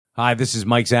Hi, this is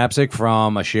Mike Zapsik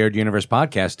from a Shared Universe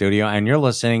podcast studio, and you're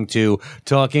listening to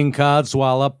Talking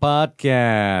Codswallop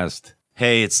Podcast.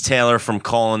 Hey, it's Taylor from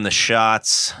Calling the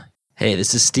Shots. Hey,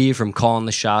 this is Steve from Calling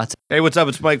the Shots. Hey, what's up?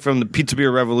 It's Mike from the Pizza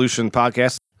Beer Revolution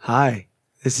podcast. Hi,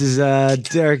 this is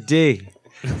Derek D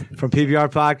from PBR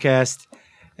Podcast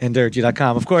and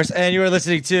DerekG.com, of course. And you are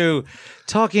listening to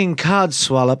Talking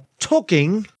Codswallop.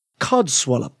 Talking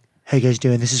Codswallop. How you guys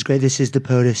doing? This is great. This is the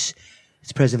POTUS.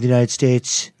 It's President of the United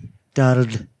States,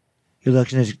 Donald. You're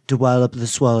looking to wallop the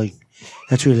swallowing.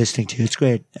 That's what you're listening to. It's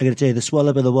great. I gotta tell you, the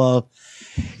swallop of the wall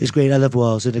is great. I love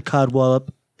walls. And the cod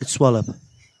wallop, it's swallop.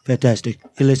 Fantastic.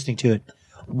 You're listening to it.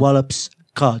 Wallops,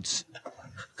 cods.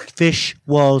 Fish,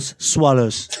 walls,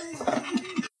 swallows.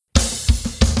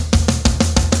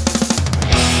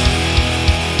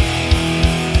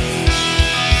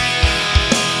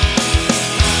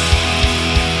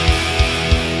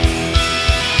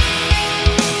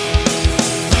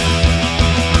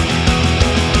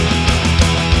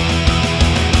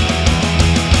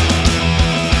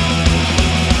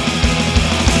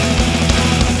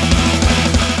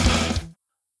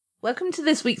 Welcome to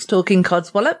this week's Talking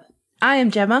Codswallop. I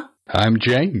am Gemma. I'm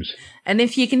James. And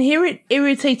if you can hear an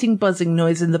irritating buzzing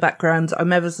noise in the background,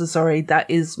 I'm ever so sorry. That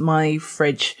is my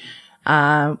fridge.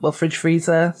 Fridge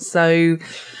freezer. So,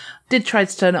 did try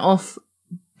to turn it off,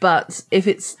 but if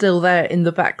it's still there in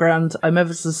the background, I'm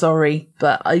ever so sorry,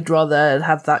 but I'd rather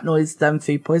have that noise than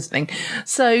food poisoning.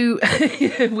 So,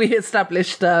 we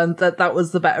established that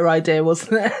was the better idea,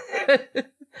 wasn't it?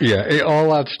 Yeah, it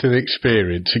all adds to the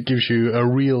experience. It gives you a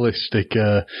realistic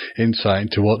insight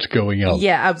into what's going on.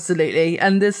 Yeah, absolutely.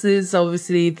 And this is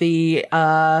obviously the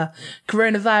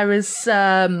coronavirus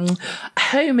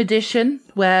home edition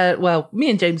where, well, me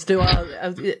and James do our,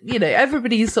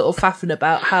 everybody's sort of faffing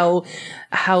about how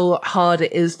hard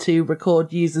it is to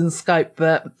record using Skype,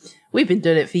 but we've been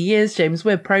doing it for years, James.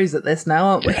 We're pros at this now,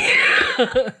 aren't we?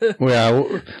 Well,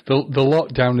 the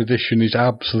lockdown edition is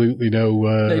absolutely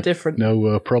no different.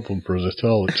 No problem for us at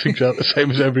all. It's exactly the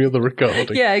same as every other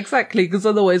recording. Yeah, exactly, because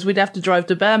otherwise we'd have to drive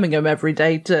to Birmingham every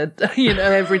day to,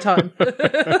 every time.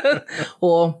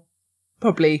 Or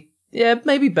probably, yeah,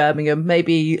 maybe Birmingham,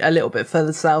 maybe a little bit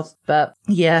further south, but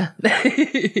yeah.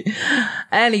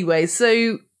 Anyway,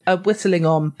 so whittling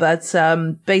on, but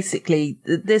basically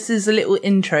this is a little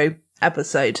intro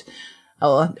episode,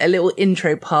 or a little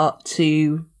intro part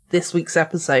to this week's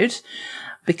episode,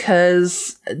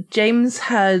 because James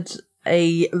had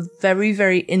a very,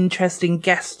 very interesting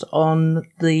guest on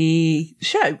the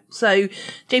show. So,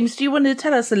 James, do you want to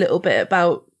tell us a little bit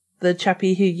about the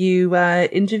chappie who you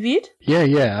interviewed?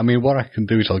 Yeah. I mean, what I can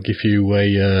do is I'll give you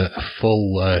a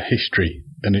full history,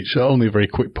 and it's only a very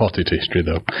quick potted history,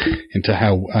 though, into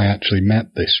how I actually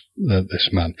met this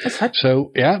man.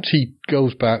 So it actually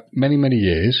goes back many, many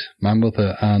years. My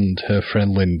mother and her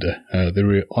friend Linda, they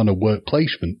were on a work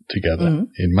placement together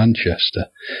in Manchester.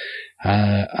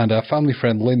 And our family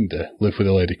friend Linda lived with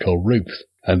a lady called Ruth,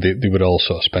 and they would all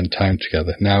sort of spend time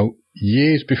together. Now,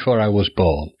 years before I was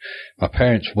born, my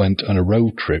parents went on a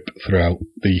road trip throughout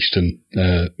the eastern,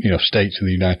 states in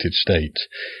the United States,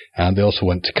 and they also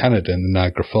went to Canada and the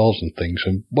Niagara Falls and things.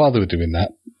 And while they were doing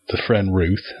that, the friend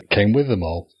Ruth came with them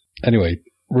all. Anyway,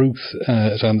 Ruth,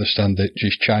 as I understand it,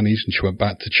 she's Chinese, and she went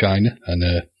back to China, and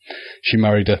she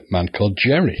married a man called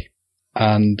Jerry.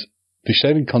 And they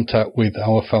stayed in contact with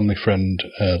our family friend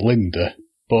Linda,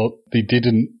 but they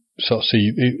didn't sort of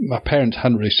see, my parents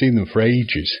hadn't really seen them for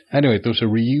ages. Anyway, there was a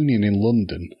reunion in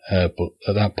London, but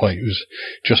at that point it was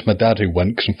just my dad who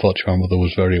went, because unfortunately my mother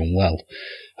was very unwell.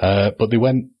 But they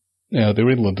went, they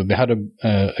were in London, they had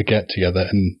a get-together,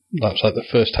 and that was like the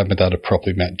first time my dad had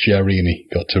properly met Jerry, and he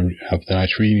got to have the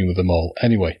nice reunion with them all.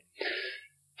 Anyway,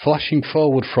 flashing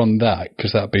forward from that,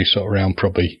 because that'd be sort of around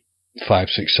probably 5,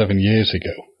 6, 7 years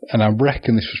ago, and I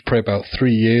reckon this was probably about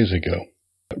 3 years ago,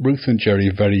 Ruth and Jerry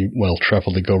are very well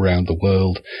travelled. They go around the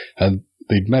world, and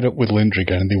they'd met up with Linda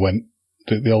again,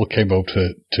 and they all came over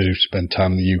to spend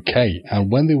time in the UK.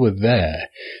 And when they were there,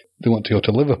 they wanted to go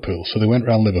to Liverpool, so they went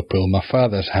around Liverpool. My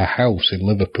father has a house in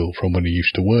Liverpool from when he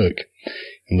used to work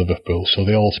in Liverpool, so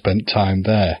they all spent time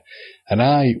there. And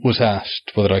I was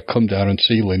asked whether I'd come down and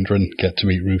see Linda and get to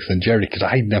meet Ruth and Jerry, because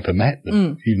I'd never met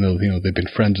them. Even though, they'd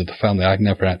been friends of the family, I'd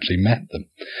never actually met them.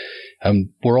 And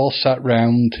we're all sat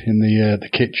round in the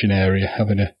kitchen area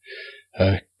having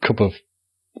a cup of,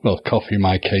 coffee in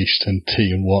my case, and tea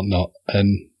and whatnot,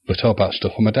 and we talk about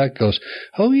stuff. And my dad goes,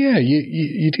 "Oh yeah,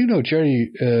 you do know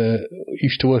Jerry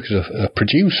used to work as a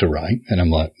producer, right?" And I'm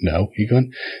like, "No." He's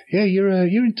going, "Yeah,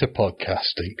 you're into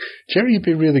podcasting. Jerry would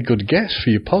be a really good guest for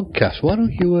your podcast. Why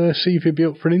don't you see if he'd be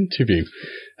up for an interview?"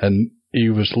 And he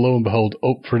was, lo and behold,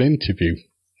 up for an interview.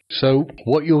 So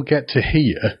what you'll get to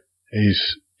hear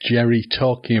is Jerry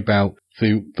talking about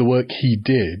the work he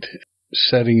did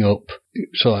setting up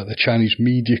like the Chinese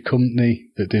media company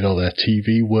that did all their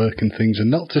TV work and things.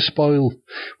 And not to spoil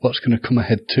what's going to come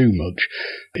ahead too much,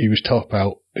 he was talking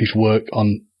about his work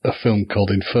on a film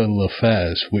called Infernal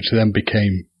Affairs, which then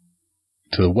became,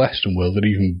 to the Western world, an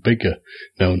even bigger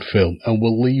known film. And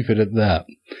we'll leave it at that.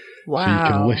 Wow. So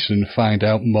you can listen and find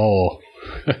out more.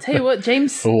 Tell you what,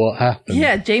 James. For what happened.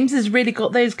 Yeah, James has really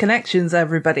got those connections,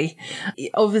 everybody.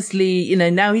 Obviously,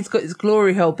 now he's got his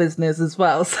glory hole business as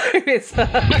well. So it's,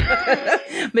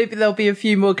 maybe there'll be a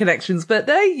few more connections. But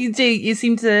no, you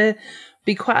seem to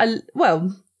be quite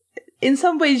in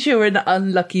some ways you're an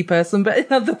unlucky person, but in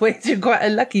other ways you're quite a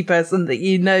lucky person that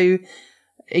you know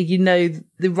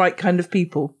the right kind of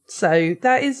people. So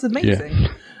that is amazing. Yeah.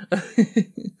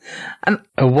 And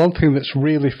one thing that's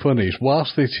really funny is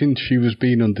whilst this interview was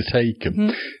being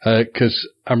undertaken, because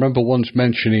I remember once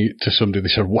mentioning it to somebody, they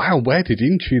said, wow, where did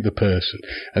you interview the person?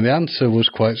 And the answer was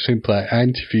quite simple. I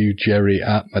interviewed Jerry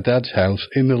at my dad's house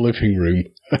in the living room.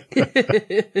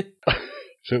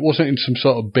 So it wasn't in some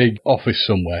sort of big office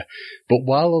somewhere. But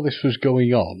while all this was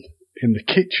going on, in the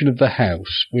kitchen of the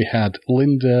house, we had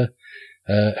Linda,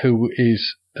 who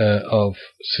is of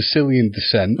Sicilian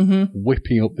descent,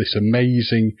 whipping up this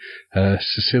amazing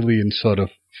Sicilian sort of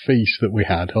feast that we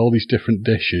had, all these different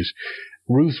dishes.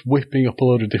 Ruth whipping up a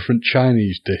load of different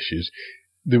Chinese dishes.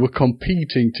 They were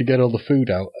competing to get all the food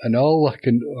out, and I was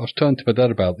talking to my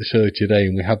dad about this earlier today,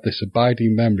 and we have this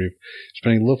abiding memory of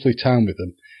spending lovely time with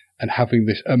them and having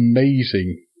this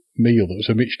amazing meal that was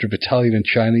a mixture of Italian and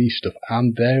Chinese stuff,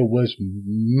 and there was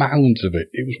mounds of it.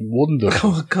 It was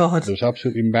wonderful. Oh, God. There was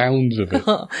absolutely mounds of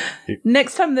it.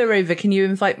 Next time they're over, can you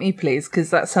invite me, please? Because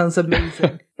that sounds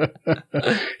amazing.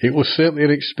 It was certainly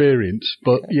an experience,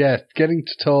 but yeah, getting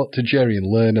to talk to Jerry and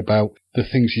learn about the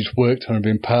things he's worked on and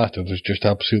been part of was just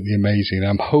absolutely amazing.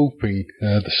 I'm hoping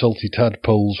the Salty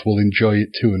Tadpoles will enjoy it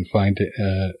too and find it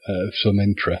of some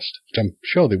interest. I'm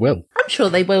sure they will. I'm sure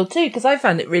they will too, because I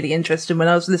found it really interesting when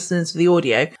I was listening to the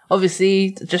audio.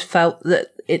 Obviously, just felt that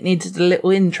it needed a little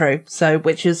intro,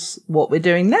 which is what we're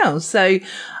doing now. So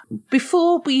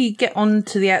before we get on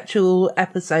to the actual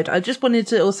episode, I just wanted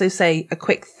to also say a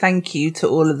quick thank you to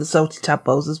all of the Salty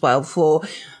Tadpoles as well for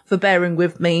bearing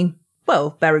with me.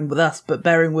 Well, bearing with us, but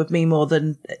bearing with me more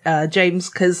than James,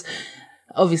 because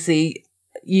obviously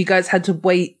you guys had to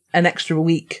wait an extra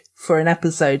week for an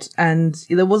episode, and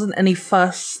there wasn't any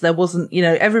fuss. There wasn't,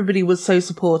 everybody was so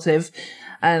supportive,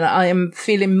 and I am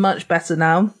feeling much better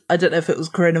now. I don't know if it was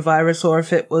coronavirus or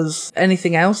if it was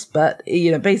anything else, but,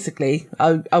 basically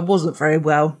I wasn't very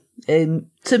well.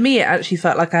 To me, it actually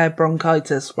felt like I had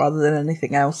bronchitis rather than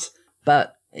anything else,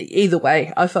 but either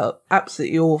way, I felt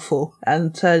absolutely awful.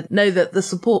 And to know that the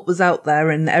support was out there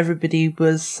and everybody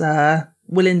was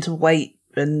willing to wait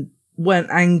and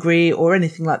weren't angry or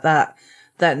anything like that,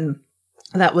 then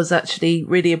that was actually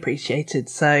really appreciated.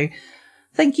 So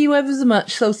thank you ever so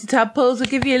much, Salty Tadpoles. I'll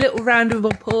give you a little round of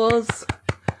applause.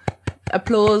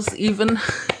 Applause, even.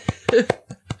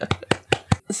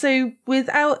 So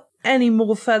without any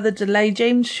more further delay,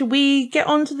 James, should we get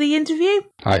on to the interview?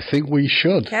 I think we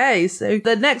should. Okay, so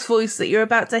the next voice that you're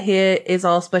about to hear is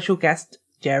our special guest,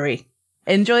 Jerry.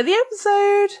 Enjoy the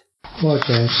episode! Well,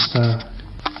 guys,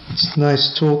 it's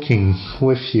nice talking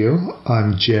with you.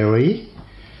 I'm Jerry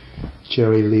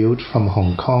Liu from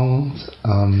Hong Kong.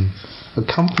 A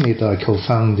company that I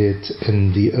co-founded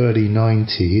in the early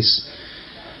 90s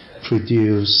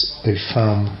produced a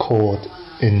film called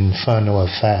Infernal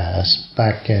Affairs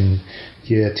back in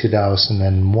year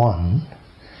 2001,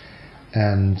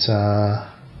 and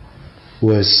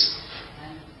was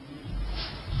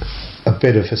a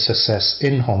bit of a success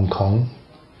in Hong Kong,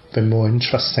 but more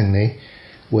interestingly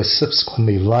was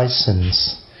subsequently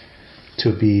licensed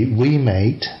to be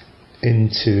remade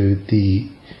into the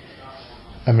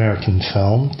American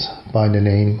film by the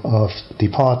name of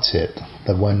Departed,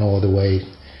 that went all the way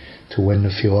to win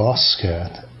a few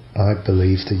Oscars. I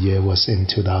believe the year was in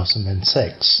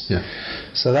 2006. Yeah.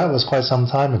 So that was quite some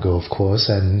time ago, of course,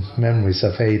 and memories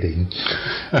are fading.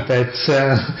 But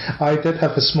I did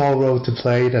have a small role to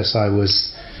play, as I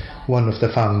was one of the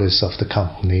founders of the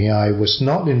company. I was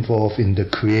not involved in the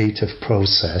creative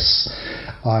process.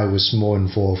 I was more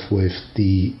involved with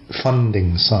the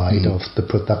funding side of the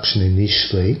production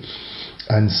initially,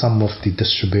 and some of the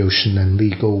distribution and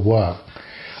legal work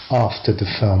after the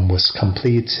film was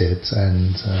completed,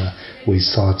 and we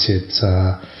started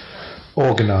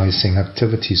organizing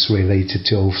activities related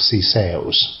to overseas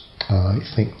sales. I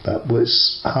think that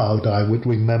was how I would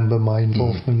remember my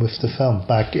involvement with the film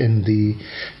back in the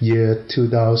year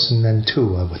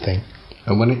 2002, I would think.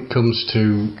 And when it comes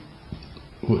to,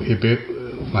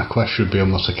 my question would be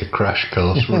almost like a crash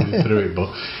course running through it,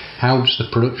 but how does the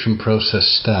production process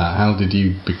start? How did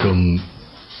you become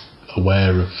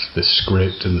aware of the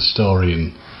script and the story,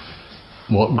 and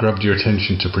what grabbed your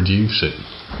attention to produce it?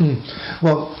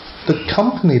 Well, the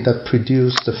company that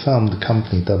produced the film, the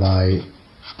company that I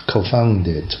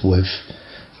co-founded with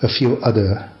a few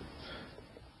other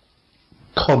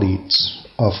colleagues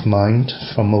of mine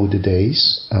from older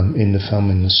days in the film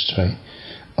industry,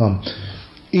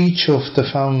 each of the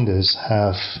founders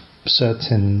have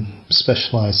certain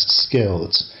specialized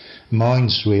skills.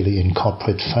 Mine's really in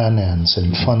corporate finance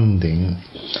and funding,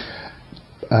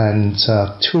 and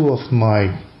two of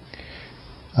my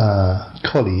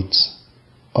colleagues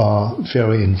are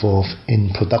very involved in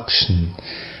production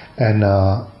and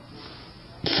are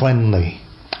friendly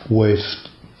with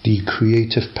the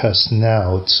creative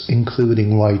personnel,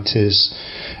 including writers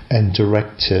and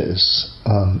directors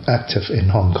active in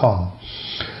Hong Kong.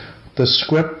 The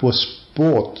script was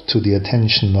brought to the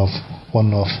attention of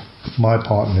one of my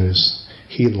partners.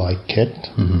 He liked it.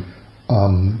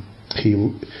 He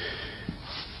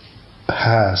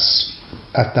has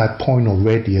at that point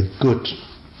already a good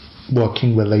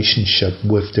working relationship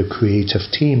with the creative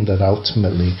team that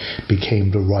ultimately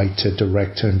became the writer,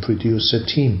 director and producer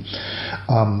team.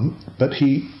 But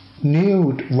he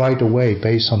knew right away,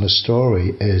 based on the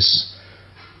story, is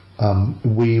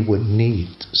we would need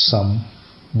some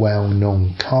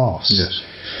well-known cast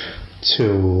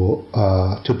to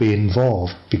be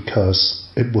involved, because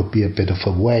it would be a bit of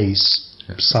a waste,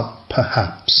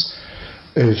 perhaps,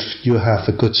 if you have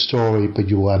a good story but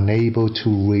you are unable to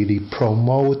really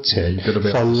promote it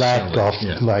for lack of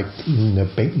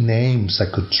big names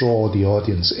that could draw the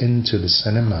audience into the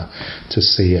cinema to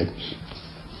see it.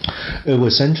 It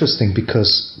was interesting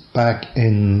because back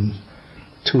in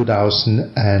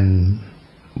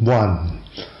 2001,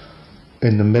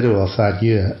 in the middle of that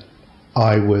year,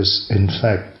 I was in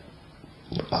fact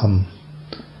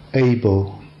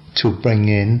able to bring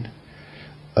in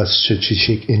a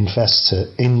strategic investor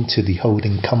into the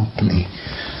holding company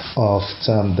of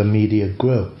the media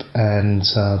group, and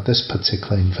this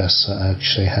particular investor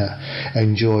actually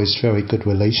enjoys very good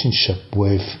relationship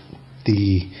with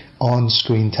the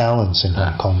on-screen talents in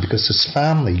Hong Kong, because his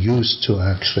family used to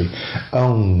actually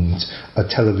own a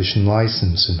television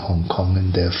license in Hong Kong,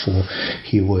 and therefore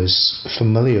he was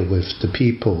familiar with the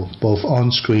people both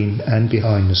on-screen and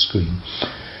behind the screen.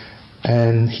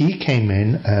 And he came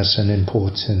in as an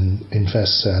important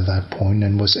investor at that point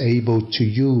and was able to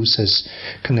use his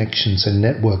connections and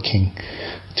networking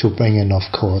to bring in,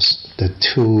 of course, the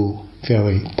two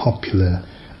very popular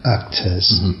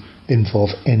actors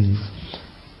involved in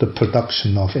the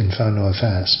production of Infernal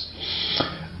Affairs.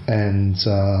 And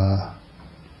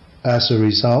as a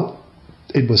result,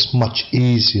 it was much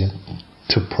easier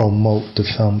to promote the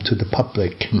film to the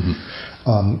public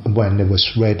when it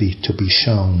was ready to be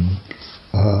shown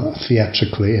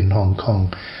theatrically in Hong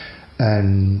Kong,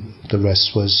 and the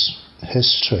rest was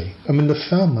history. I mean, the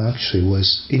film actually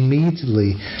was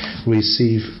immediately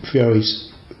received very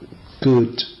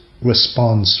good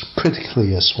response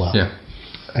critically as well.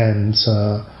 And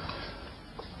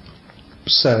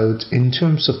so in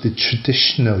terms of the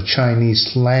traditional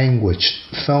Chinese language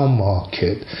film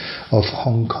market of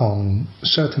Hong Kong,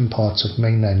 certain parts of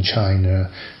mainland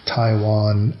China,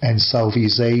 Taiwan and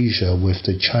Southeast Asia with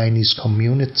the Chinese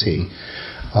community,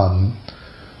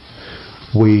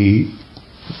 we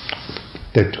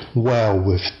did well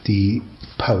with the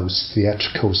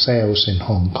post-theatrical sales in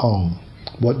Hong Kong.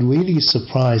 What really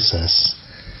surprised us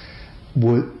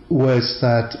was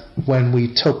that when we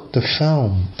took the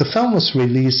film was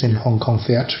released in Hong Kong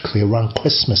theatrically around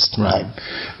Christmas time.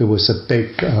 It was a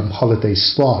big holiday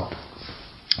slot.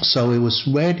 So it was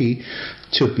ready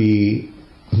to be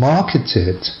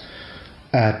marketed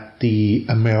at the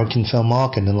American Film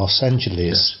Market in Los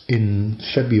Angeles in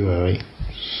February.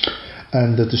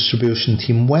 And the distribution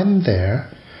team went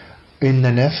there in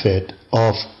an effort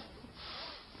of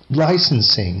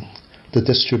licensing the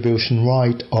distribution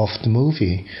right of the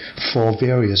movie for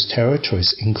various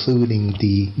territories, including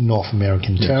the North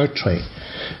American territory,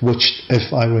 which,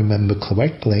 if I remember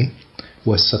correctly,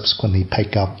 was subsequently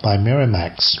picked up by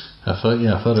Miramax. I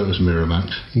thought it was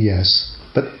Miramax. Yes.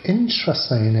 But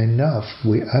interestingly enough,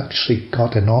 we actually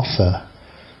got an offer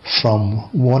from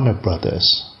Warner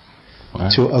Brothers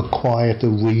to acquire the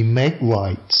remake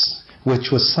rights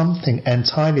which was something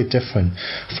entirely different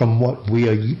from what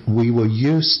we were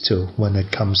used to when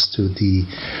it comes to the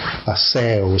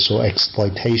sales or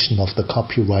exploitation of the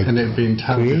copyright. And it being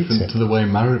entirely different to the way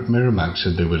Miramax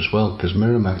would do as well, because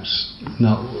Miramax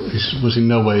was in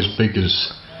no way as big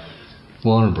as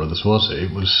Warner Brothers, was it?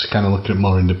 It was kind of looking at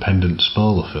more independent,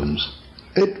 smaller films.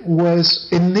 It was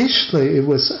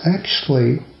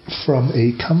actually from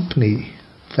a company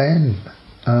then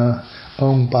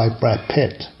owned by Brad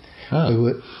Pitt.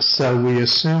 Oh. So we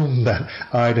assumed that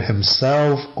either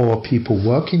himself or people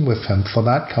working with him for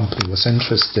that company was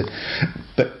interested,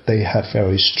 but they had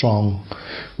very strong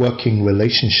working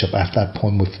relationship at that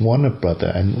point with Warner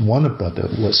Brother, and Warner Brother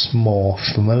was more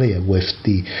familiar with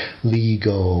the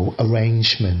legal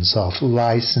arrangements of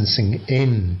licensing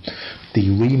in the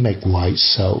remake rights,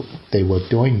 so they were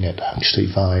doing it actually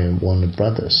via Warner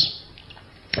Brothers.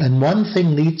 And one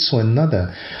thing leads to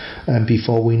another, and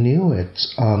before we knew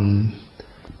it,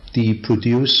 the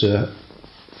producer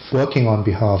working on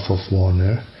behalf of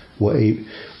Warner was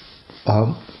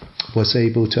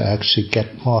able to actually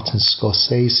get Martin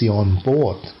Scorsese on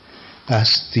board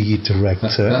as the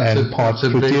director and part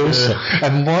producer.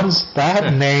 And once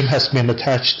that name has been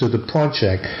attached to the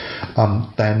project,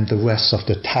 then the rest of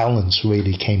the talents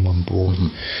really came on board.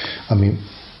 I mean,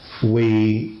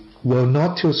 we were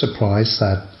not too surprised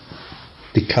that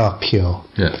DiCaprio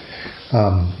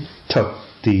took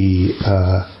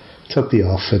the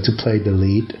offer to play the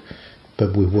lead,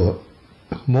 but we were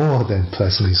more than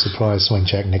pleasantly surprised when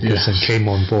Jack Nicholson came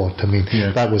on board. I mean,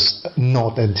 that was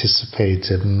not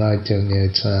anticipated, and I don't know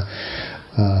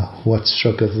what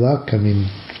stroke of luck, I mean,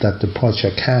 that the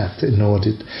project had in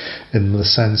the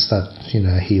sense that,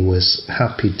 he was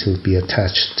happy to be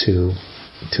attached to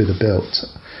the build,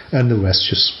 and the rest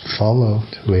just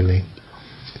followed, really.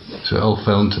 So it all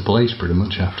fell into place pretty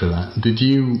much after that. Did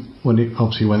you, when it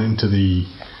obviously went into the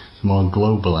more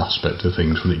global aspect of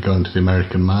things, when it got into the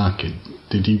American market,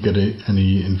 did you get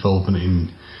any involvement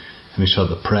in any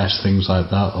sort of press, things like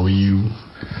that, or were you...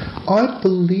 I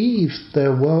believe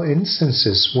there were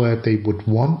instances where they would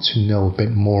want to know a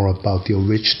bit more about the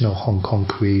original Hong Kong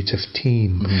creative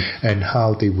team and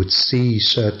how they would see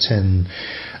certain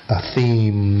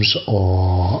themes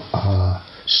or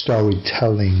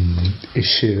storytelling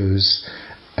issues,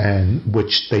 and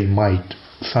which they might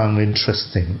find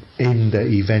interesting in the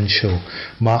eventual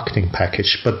marketing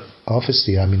package. But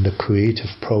obviously, I mean, the creative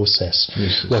process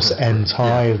was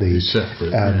entirely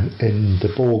in the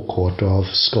ball court of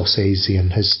Scorsese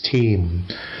and his team.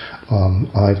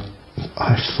 I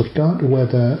forgot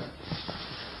whether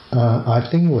I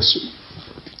think it was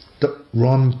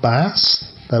Ron Bass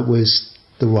that was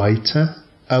the writer.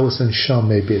 I wasn't sure,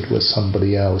 maybe it was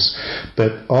somebody else,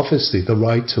 but obviously the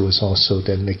writer was also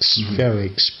then very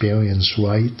experienced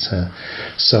writer.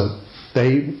 So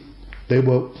they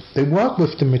worked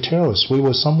with the materials. We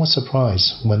were somewhat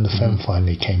surprised when the film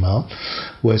finally came out,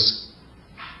 was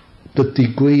the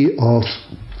degree of,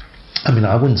 I mean,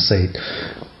 I wouldn't say,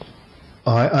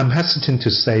 I'm hesitant to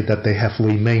say that they have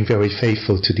remained very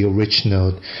faithful to the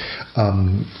original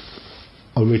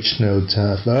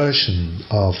version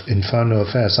of Infernal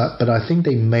Affairs, but I think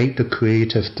they made the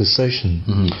creative decision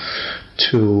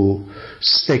to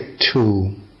stick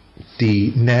to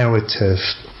the narrative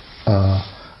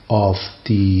of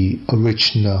the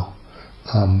original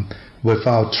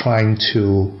without trying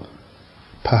to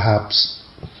perhaps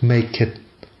make it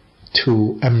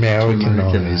too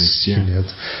Americanized.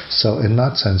 So in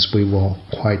that sense, we were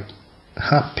quite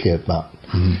happy about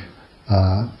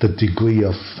the degree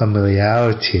of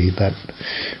familiarity that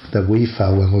we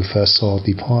felt when we first saw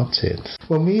Departed.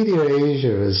 Well, Media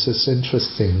Asia is this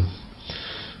interesting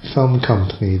film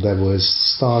company that was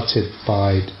started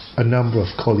by a number of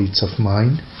colleagues of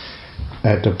mine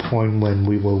at the point when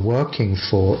we were working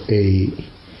for a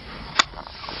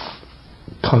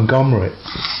conglomerate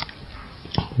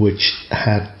which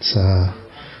had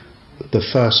the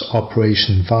first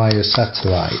operation via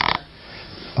satellite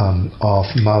of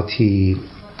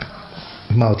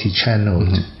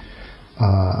multi-channeled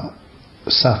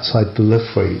satellite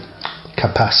delivery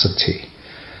capacity,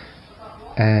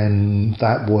 and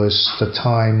that was the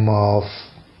time of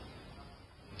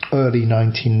early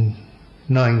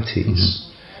 1990s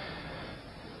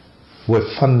with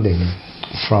funding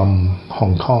from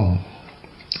Hong Kong.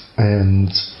 And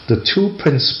the two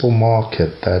principal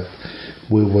markets that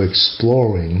we were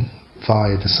exploring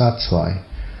via the satellite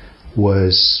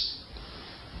was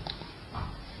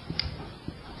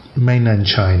mainland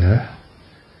China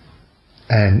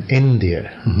and India.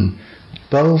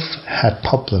 Both had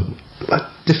problems, but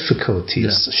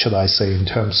difficulties, should I say, in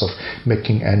terms of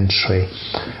making entry.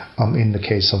 In the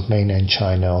case of mainland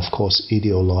China, of course,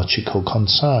 ideological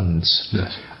concerns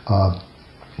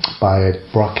by a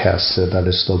broadcaster that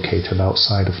is located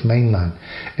outside of mainland.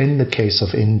 In the case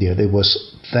of India, there was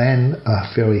then a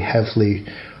very heavily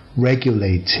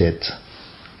regulated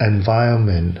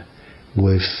environment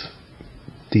with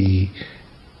the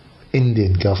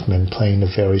Indian government playing a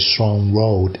very strong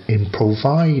role in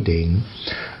providing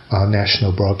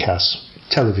national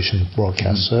television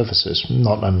broadcast services,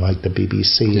 not unlike the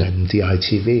BBC and the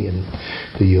ITV in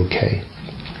the UK.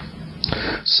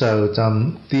 So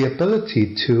the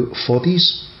ability for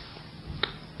these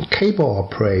cable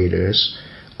operators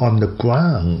on the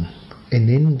ground in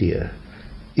India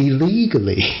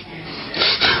illegally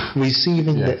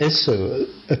receiving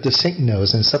the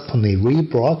signals and subsequently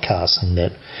rebroadcasting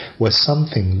it was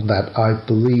something that I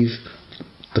believe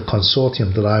the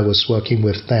consortium that I was working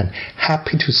with then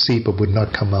happy to see, but would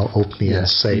not come out openly and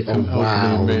say, "Oh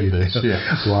wow,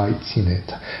 right,"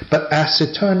 But as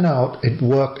it turned out, it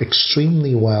worked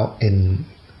extremely well in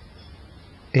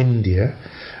India,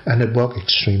 and it worked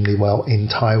extremely well in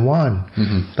Taiwan.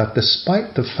 But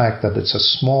despite the fact that it's a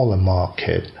smaller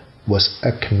market, was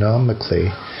economically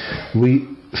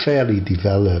fairly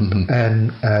developed,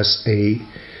 and as a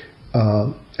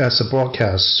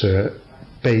broadcaster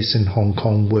based in Hong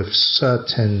Kong with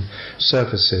certain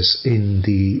services in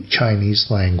the Chinese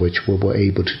language, we were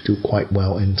able to do quite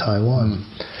well in Taiwan.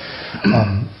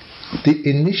 The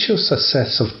initial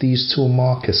success of these two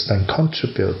markets then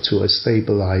contributed to a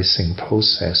stabilizing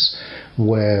process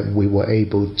where we were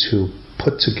able to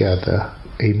put together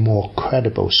a more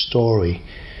credible story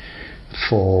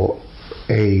for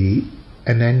an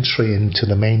entry into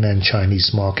the mainland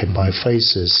Chinese market by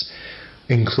phrases,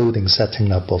 including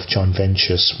setting up of joint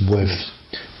ventures with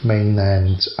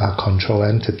mainland control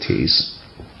entities.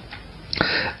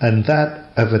 And that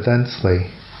evidently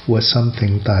was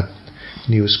something that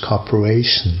News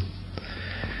Corporation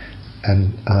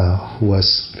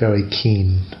was very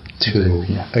keen to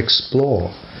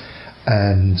explore.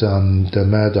 And the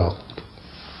Murdoch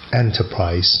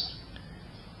enterprise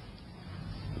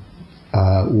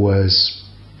was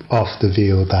of the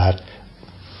view that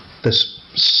the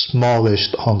smallish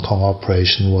Hong Kong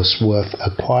operation was worth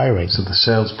acquiring. So the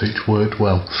sales pitch worked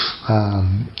well.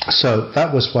 So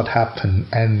that was what happened.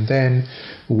 And then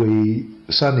we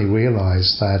suddenly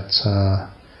realized that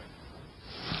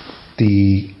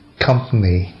the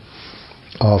company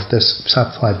of this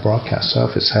satellite broadcast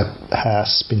service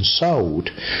has been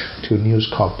sold to News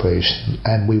Corporation,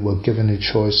 and we were given a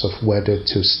choice of whether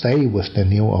to stay with the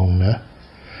new owner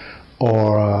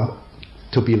or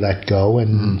to be let go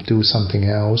and do something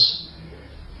else.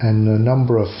 And a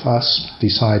number of us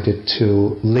decided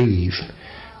to leave,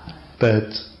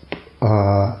 but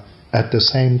at the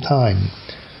same time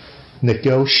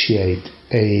negotiate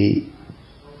a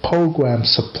program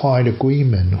supply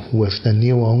agreement with the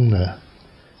new owner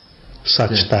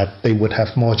such that they would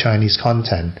have more Chinese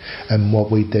content. And what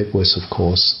we did was, of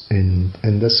course, in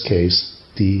this case,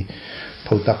 the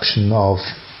production of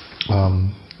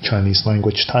Chinese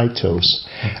language titles,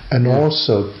 and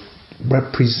also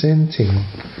representing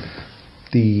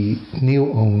the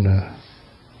new owner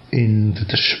in the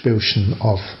distribution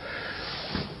of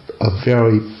a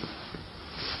very,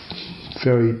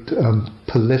 very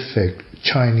prolific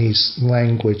Chinese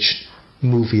language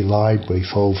movie library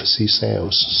for overseas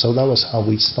sales. So that was how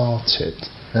we started.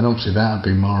 And obviously that would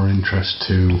be more interest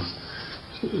to,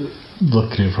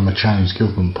 looking at it from a Chinese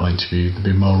government point of view, there'd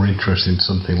be more interest in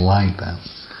something like that.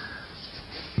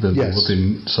 But they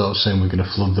wouldn't sort of saying we're going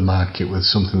to flood the market with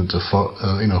something that's a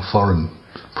foreign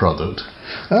product.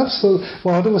 Absolutely.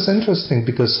 Well, it was interesting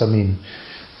because, I mean,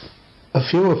 a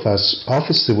few of us,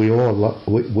 obviously we all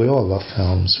love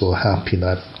films. We were happy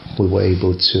that we were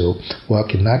able to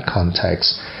work in that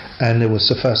context. And it was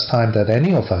the first time that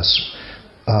any of us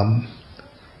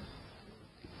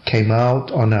came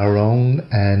out on our own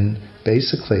and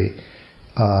basically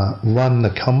run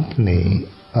the company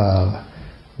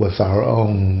with our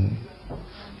own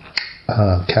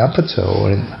capital.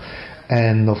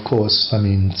 And of course, I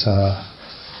mean,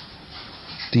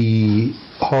 the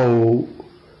whole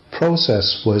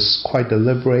process was quite a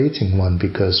liberating one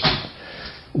because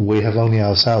we have only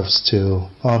ourselves to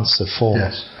answer for.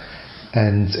 Yes.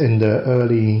 And in the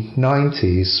early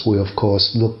 90s, we of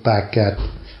course look back at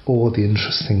all the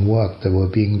interesting work that were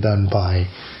being done by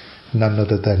none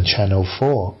other than Channel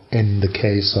 4 in the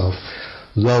case of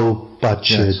low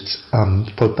budget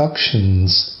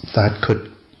productions that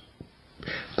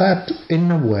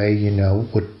in a way,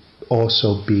 would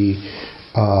also be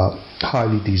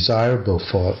highly desirable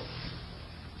for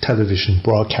television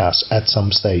broadcast at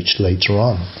some stage later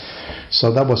on.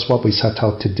 So that was what we set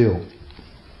out to do.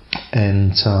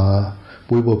 And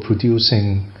we were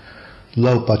producing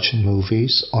low-budget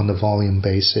movies on a volume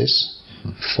basis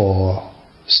for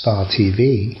Star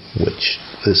TV, which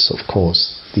is, of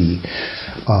course, the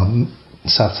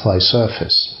satellite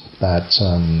service that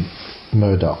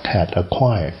Murdoch had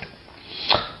acquired.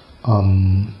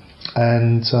 And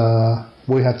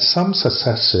we had some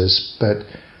successes, but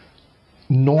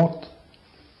not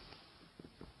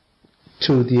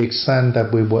to the extent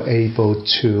that we were able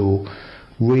to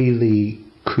really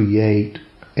create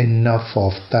enough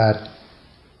of that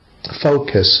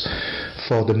focus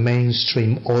for the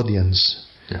mainstream audience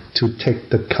to take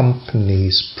the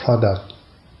company's product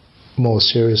more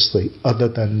seriously, other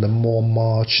than the more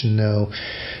marginal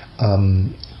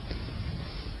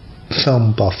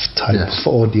film buff type of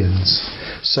audience.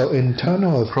 So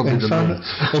Infernal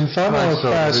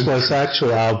Affairs was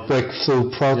actually our breakthrough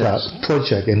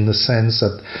project in the sense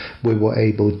that we were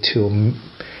able to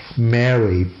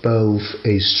marry both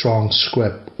a strong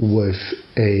script with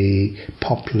a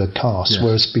popular cast,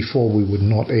 whereas before we were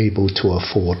not able to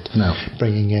afford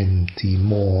bringing in the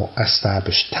more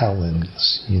established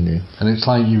talents, And it's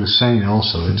like you were saying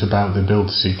also, it's about the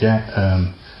ability to get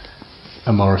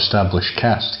a more established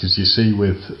cast, because you see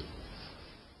with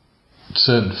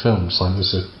certain films, like there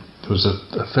was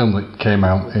a film that came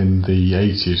out in the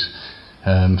 80s,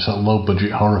 sort of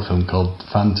low-budget horror film called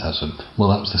Phantasm. Well,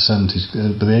 that was the 70s,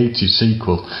 but the 80s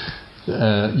sequel,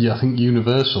 I think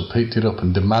Universal picked it up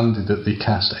and demanded that they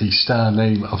cast a star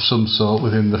name of some sort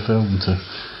within the film to...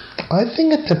 I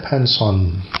think it depends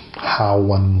on how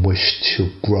one wished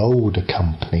to grow the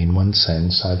company in one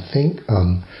sense. I think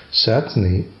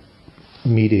certainly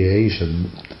Media Asia,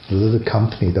 the little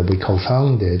company that we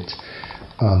co-founded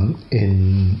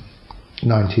in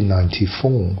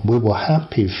 1994, we were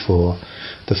happy for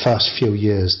the first few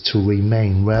years to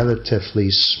remain relatively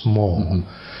small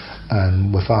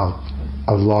and without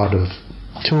a lot of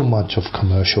too much of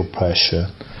commercial pressure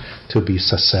to be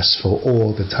successful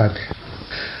all the time.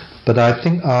 But I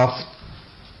think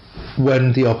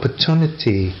when the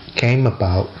opportunity came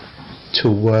about to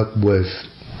work with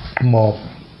more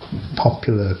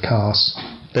popular cast,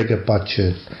 bigger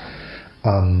budget,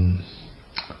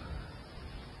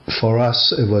 for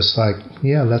us it was like,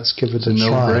 let's give it a try. It's a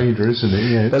no-brainer, isn't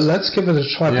it? But let's give it a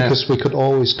try because we could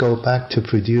always go back to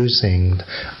producing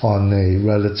on a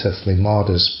relatively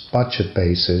modest budget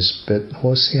basis, but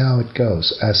we'll see how it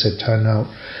goes. As it turned out,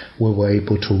 we were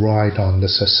able to ride on the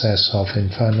success of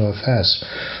Infernal Affairs.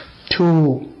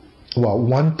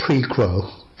 One prequel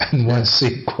and one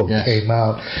sequel came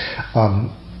out.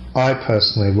 I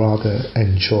personally rather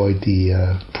enjoyed the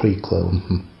prequel,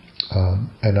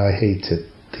 and I hated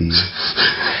the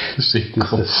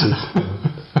sequel.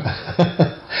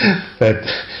 But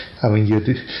I mean,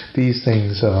 these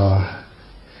things are,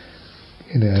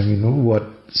 what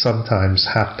sometimes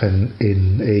happen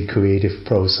in a creative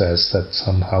process that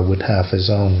somehow would have its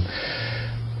own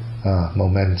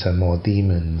momentum or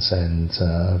demons, and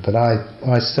but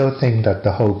I still think that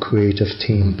the whole creative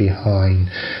team behind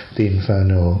the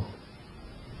Infernal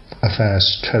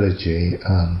Affairs trilogy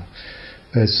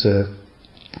is a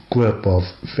group of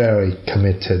very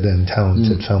committed and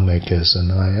talented filmmakers,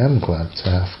 and I am glad to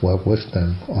have worked with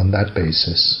them on that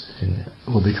basis.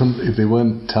 Well, they couldn't, if they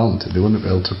weren't talented, they wouldn't be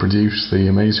able to produce the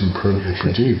amazing product they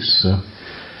produce. So.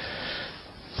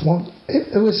 Well,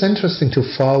 it was interesting to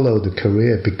follow the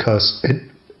career because it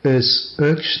is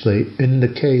actually, in the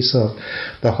case of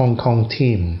the Hong Kong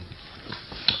team,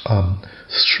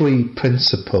 three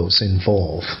principles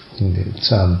involved in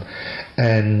it.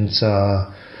 And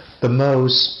the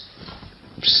most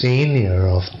senior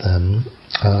of them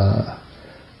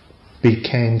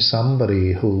became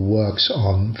somebody who works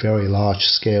on very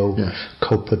large-scale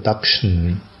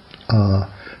co-production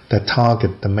that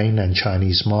target the mainland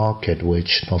Chinese market,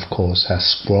 which of course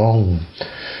has grown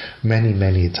many,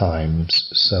 many times.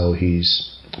 So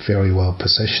he's very well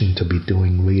positioned to be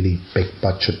doing really big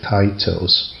budget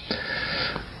titles.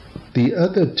 The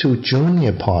other two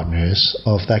junior partners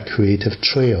of that creative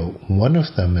trio, one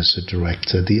of them is a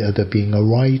director, the other being a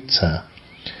writer,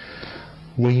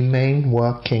 remain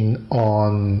working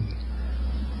on,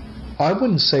 I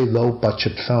wouldn't say low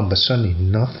budget film, but certainly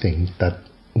nothing that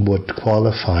would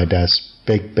qualify as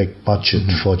big budget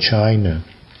for China.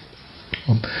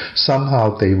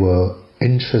 Somehow they were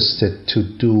interested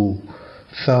to do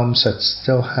films that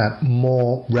still had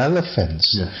more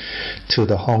relevance to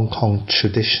the Hong Kong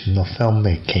tradition of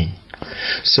filmmaking.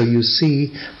 So you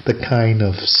see the kind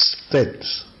of split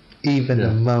even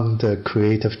among the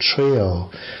creative trio.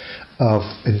 of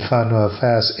Infernal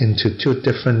Affairs into two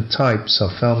different types of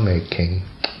filmmaking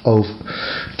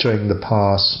during the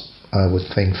past, I would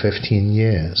think, 15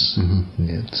 years.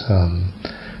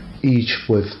 Each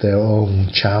with their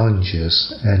own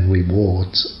challenges and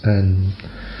rewards, and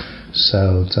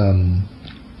so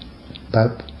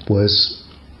that was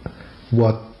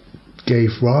what gave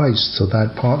rise to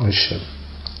that partnership.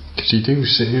 Because you do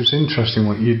see, it was interesting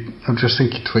I'm just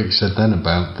thinking to what you said then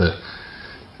about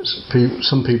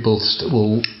some people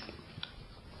will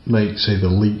make, say, the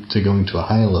leap to go into a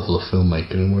higher level of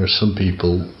filmmaking, and whereas some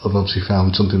people have obviously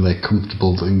found something they're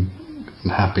comfortable doing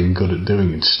and happy and good at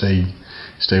doing and stay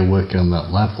working on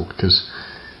that level. Because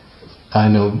I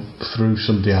know through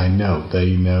somebody I know,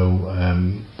 they know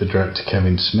the director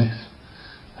Kevin Smith,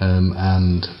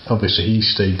 and obviously he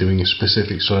stayed doing a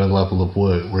specific sort of level of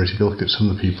work, whereas if you look at some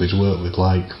of the people he's worked with,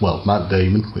 like, well, Matt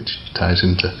Damon, which ties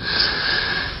into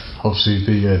obviously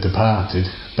The Departed,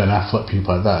 Ben Affleck,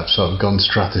 people like that have sort of gone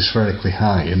stratospherically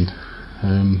high, and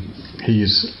he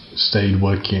has stayed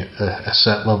working at a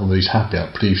set level that he's happy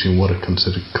at, producing what are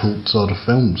considered cult sort of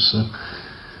films. So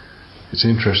it's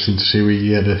interesting to see where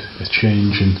you had a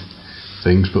change in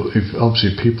things, but if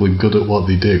obviously people are good at what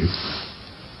they do,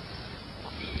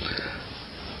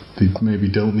 they maybe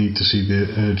don't need to see the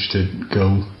urge to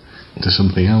go to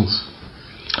something else.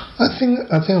 I think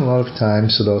a lot of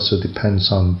times it also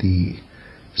depends on the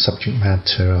subject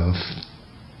matter of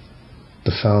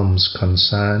the films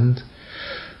concerned.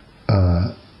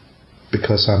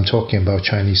 Because I'm talking about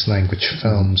Chinese language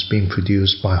films being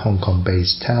produced by Hong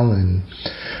Kong-based talent,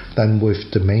 then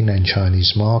with the mainland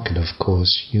Chinese market, of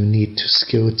course, you need to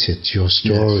skill tip your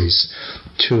stories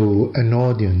to an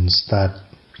audience that,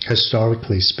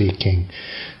 historically speaking,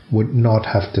 would not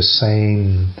have the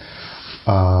same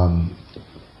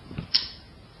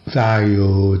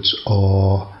values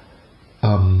or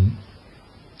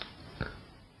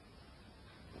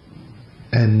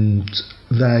and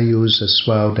values as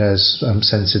well as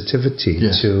sensitivity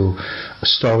to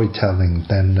storytelling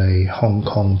than a Hong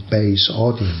Kong-based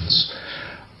audience.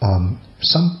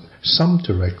 Some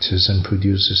directors and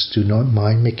producers do not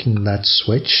mind making that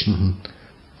switch.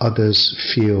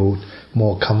 Others feel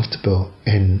more comfortable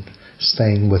in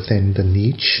staying within the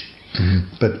niche.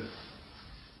 But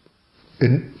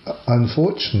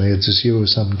unfortunately, it's a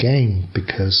zero-sum game,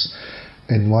 because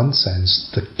in one sense,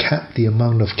 the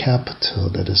amount of capital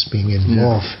that is being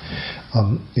involved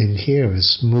in here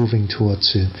is moving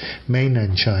towards the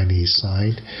mainland Chinese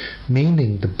side,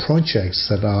 meaning the projects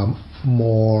that are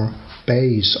more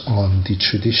based on the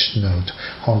traditional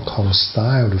Hong Kong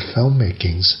style of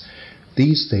filmmakings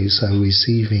these days are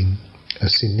receiving a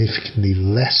significantly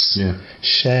less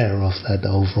share of that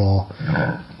overall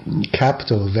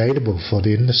capital available for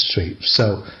the industry.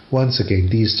 So once again,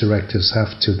 these directors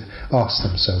have to ask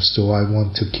themselves, do I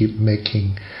want to keep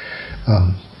making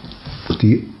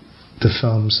the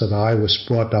films that I was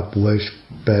brought up with,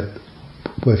 but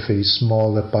with a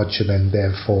smaller budget, and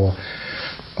therefore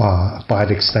by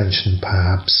extension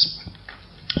perhaps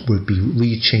would be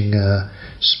reaching a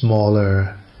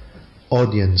smaller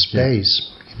audience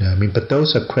base? You know, I mean, but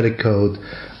those are critical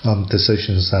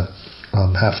decisions that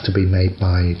have to be made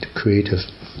by the creative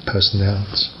personnel.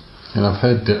 And I've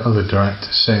heard the other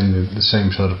directors saying the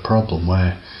same sort of problem,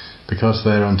 where because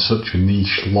they're on such a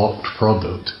niche locked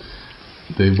product,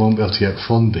 they won't be able to get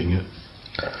funding at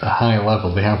a higher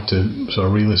level. They have to sort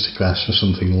of realistically ask for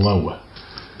something lower,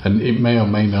 and it may or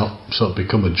may not sort of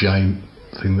become a giant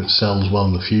thing that sells well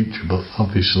in the future. But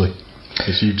obviously,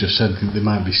 as you just said, they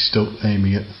might be stuck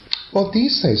aiming at. Well,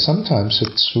 these days, sometimes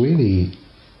it's really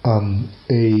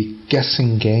a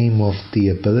guessing game of the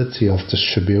ability of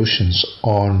distributions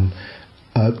on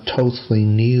a totally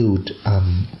new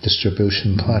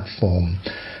distribution platform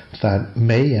that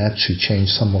may actually change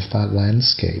some of that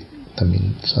landscape. I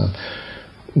mean,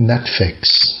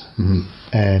 Netflix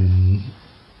and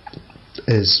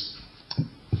is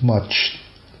much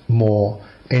more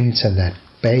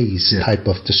internet-based type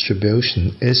of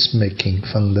distribution, is making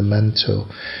fundamental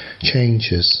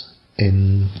changes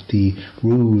in the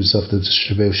rules of the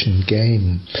distribution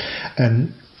game.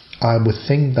 And I would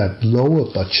think that lower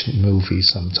budget movies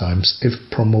sometimes, if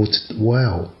promoted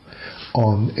well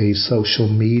on a social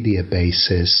media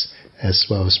basis as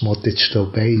well as more digital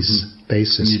basis,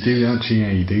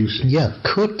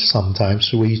 could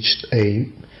sometimes reach a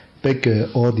bigger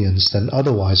audience than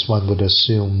otherwise one would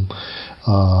assume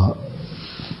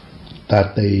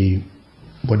that they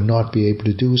would not be able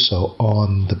to do so,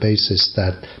 on the basis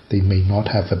that they may not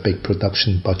have a big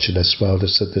production budget as well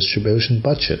as a distribution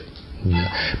budget.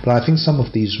 But I think some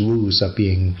of these rules are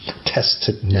being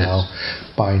tested now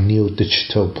by new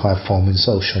digital platform and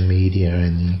social media,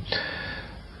 and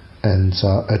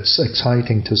it's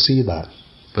exciting to see that.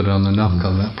 But on the knock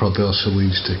on that probably also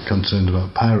leads to concerns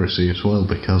about piracy as well,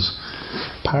 because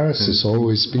piracy's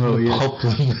always been a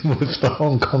problem with the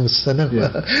Hong Kong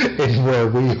cinema in where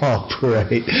we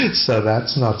operate, so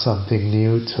that's not something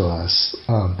new to us.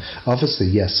 Obviously,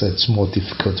 yes, it's more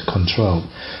difficult to control,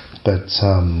 but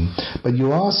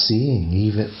you are seeing,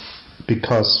 even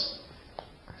because,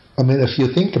 I mean, if you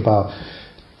think about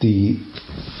the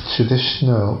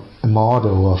traditional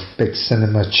model of big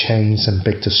cinema chains and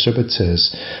big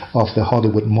distributors of the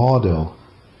Hollywood model,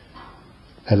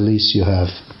 at least you have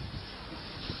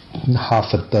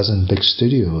half a dozen big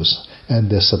studios and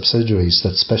their subsidiaries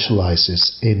that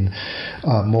specializes in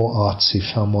more artsy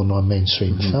film or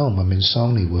non-mainstream film. I mean,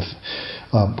 Sony with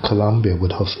Columbia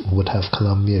would have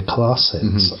Columbia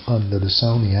Classics under the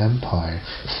Sony empire.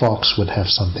 Fox would have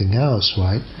something else,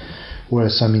 right?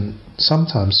 Whereas, I mean,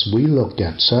 sometimes we look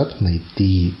at certainly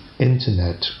the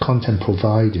internet content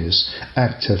providers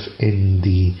active in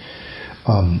the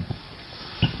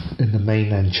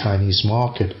mainland Chinese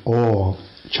market or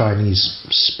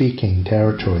Chinese-speaking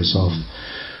territories of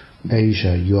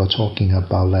Asia. You are talking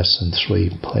about less than 3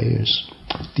 players.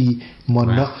 The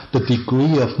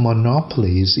degree of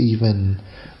monopoly is even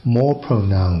more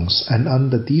pronounced, and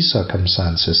under these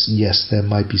circumstances, yes, there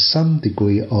might be some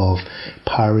degree of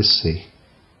piracy.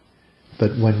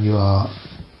 But when you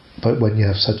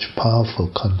have such a powerful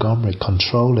conglomerate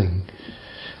controlling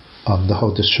the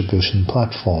whole distribution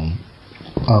platform,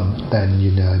 then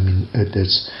I mean, it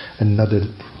is another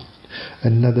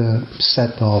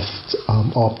set of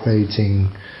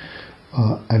operating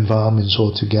environments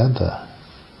altogether.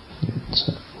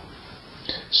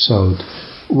 So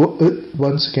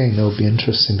once again, it'll be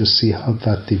interesting to see how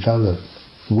that develops.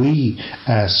 We,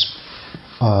 as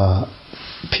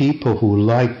people who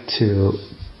like to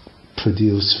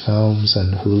produce films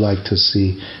and who like to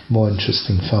see more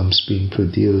interesting films being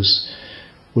produced,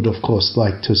 would of course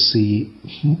like to see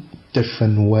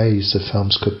different ways the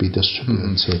films could be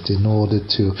distributed in order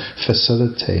to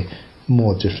facilitate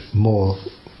more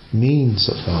means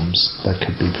of films that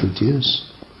could be produced.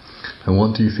 And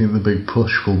what do you think the big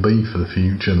push will be for the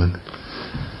future then?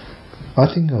 I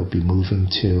think it'll be moving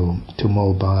to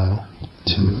mobile.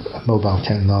 Mobile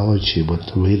technology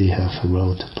would really have a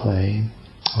role to play.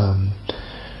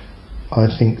 I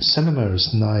think cinema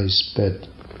is nice, but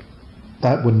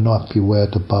that would not be where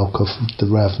the bulk of the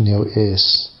revenue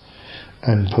is.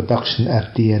 And production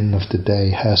at the end of the day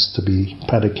has to be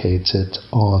predicated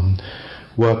on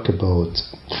workable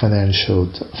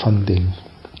financial funding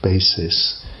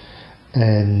basis.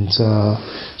 And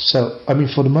so, I mean,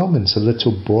 for the moment, it's a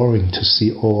little boring to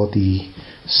see all the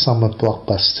summer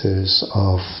blockbusters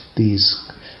of these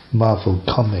Marvel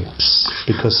comics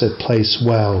because it plays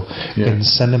well in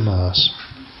cinemas.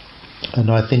 And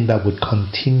I think that would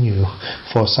continue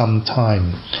for some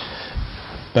time.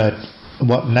 But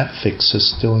what Netflix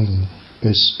is doing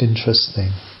is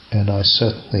interesting, and I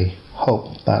certainly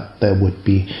hope that there would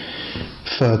be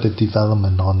further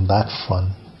development on that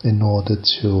front in order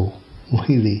to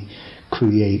really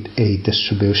create a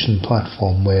distribution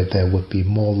platform where there would be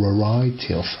more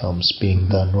variety of films being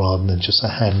done rather than just a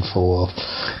handful of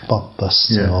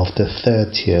blockbusters of the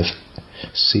 30th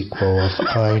sequel of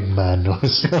Iron Man or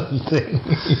something.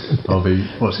 Or the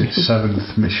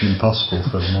 7th Mission Impossible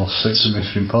film or 6th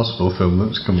Mission Impossible film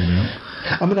that's coming out.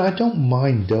 I mean, I don't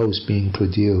mind those being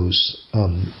produced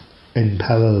in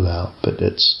parallel, but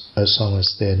it's as long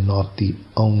as they're not the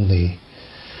only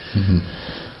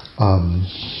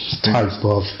type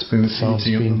of films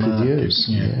being produced,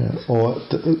 or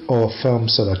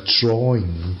films that are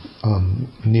drawing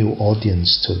new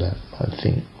audience to them. I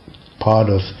think part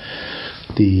of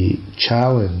the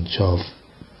challenge of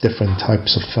different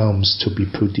types of films to be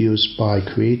produced by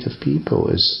creative people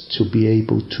is to be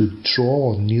able to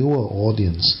draw newer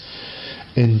audience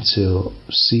into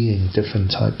seeing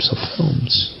different types of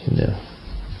films.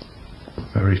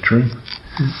 Very true.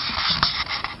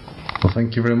 Well,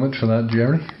 thank you very much for that,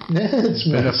 Jerry. It's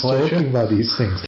been a pleasure talking about these things.